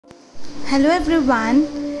Hello everyone,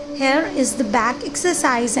 here is the back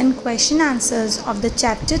exercise and question answers of the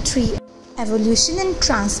chapter 3 Evolution in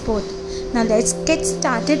Transport. Now let's get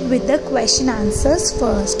started with the question answers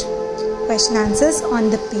first. Question answers on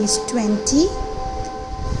the page 20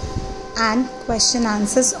 and question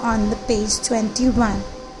answers on the page 21.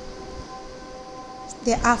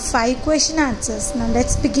 There are 5 question answers. Now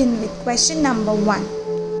let's begin with question number 1.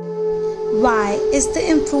 Why is the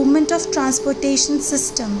improvement of transportation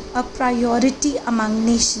system a priority among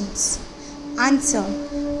nations? Answer.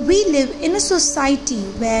 We live in a society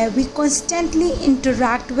where we constantly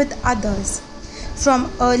interact with others. From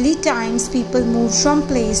early times, people moved from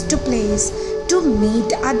place to place to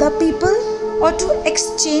meet other people or to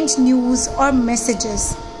exchange news or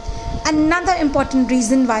messages. Another important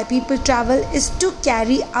reason why people travel is to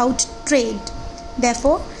carry out trade.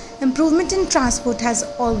 Therefore, improvement in transport has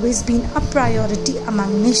always been a priority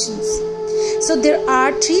among nations. So there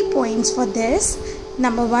are 3 points for this.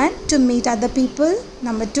 Number 1, to meet other people.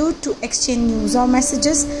 Number 2, to exchange news or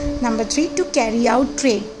messages. Number 3, to carry out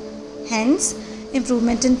trade. Hence,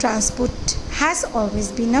 improvement in transport has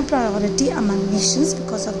always been a priority among nations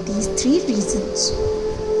because of these 3 reasons.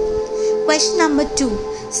 Question number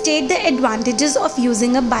 2. State the advantages of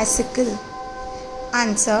using a bicycle.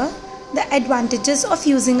 Answer. The advantages of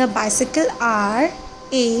using a bicycle are: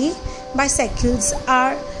 A. Bicycles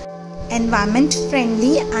are environment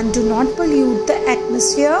friendly and do not pollute the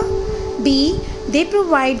atmosphere. B. They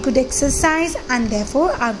provide good exercise and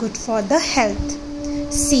therefore are good for the health.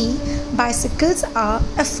 C. Bicycles are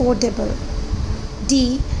affordable.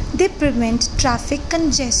 D. They prevent traffic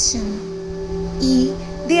congestion. E.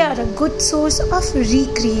 They are a good source of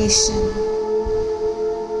recreation.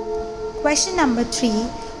 Question number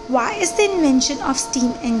 3. Why is the invention of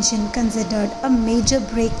steam engine considered a major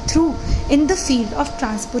breakthrough in the field of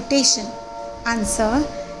transportation? Answer.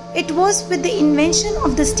 It was with the invention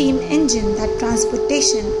of the steam engine that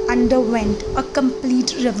transportation underwent a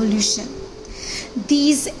complete revolution.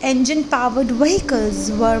 These engine-powered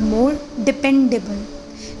vehicles were more dependable.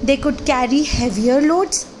 They could carry heavier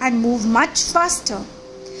loads and move much faster.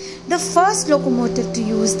 The first locomotive to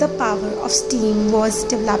use the power of steam was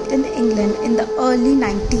developed in England in the early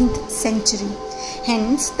 19th century.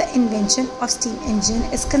 Hence, the invention of steam engine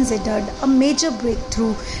is considered a major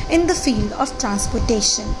breakthrough in the field of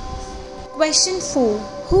transportation. Question 4.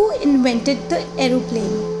 Who invented the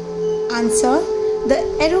aeroplane? Answer. The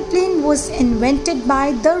aeroplane was invented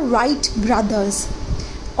by the Wright brothers,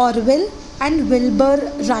 Orville and Wilbur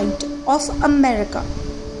Wright of America.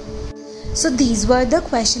 So these were the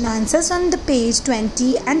question answers on the page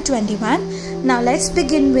 20 and 21. Now let's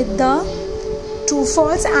begin with the true,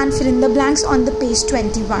 false and fill in the blanks on the page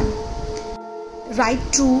 21. Write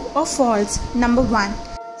true or false. Number 1.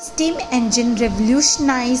 Steam engine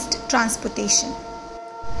revolutionized transportation.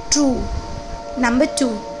 True. Number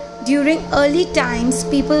 2. During early times,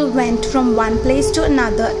 people went from one place to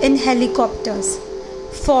another in helicopters.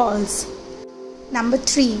 False. Number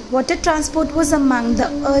 3. Water transport was among the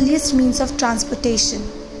earliest means of transportation.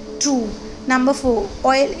 True. Number 4.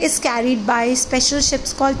 Oil is carried by special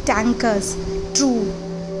ships called tankers. True.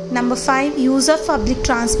 Number 5. Use of public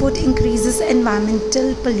transport increases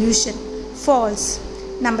environmental pollution. False.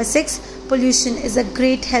 Number 6. Pollution is a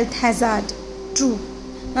great health hazard. True.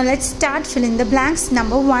 Now let's start filling the blanks.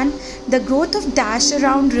 Number 1. The growth of dash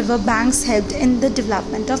around river banks helped in the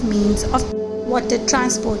development of means of water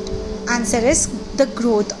transport. Answer is the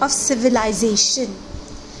growth of civilization.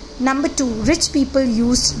 Number 2. Rich people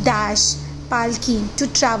used dash, palki,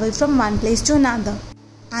 to travel from one place to another.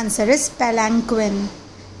 Answer is palanquin.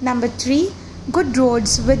 Number 3. Good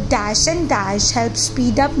roads with dash and dash help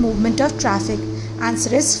speed up movement of traffic.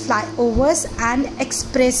 Answer is flyovers and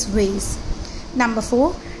expressways. Number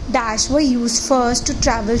 4. Dash were used first to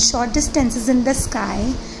travel short distances in the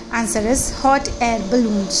sky. Answer is hot air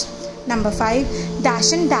balloons. Number 5.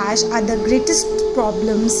 Dash and dash are the greatest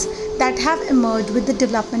problems that have emerged with the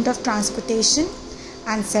development of transportation.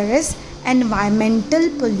 Answer is environmental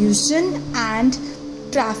pollution and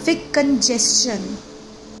traffic congestion.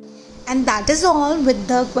 And that is all with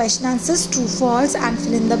the question answers true, false and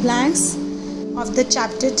fill in the blanks of the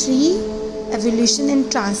chapter 3 Evolution in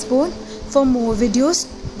Transport. For more videos,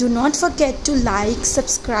 do not forget to like,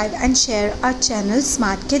 subscribe and share our channel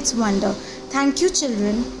Smart Kids Wonder. Thank you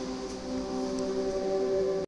children.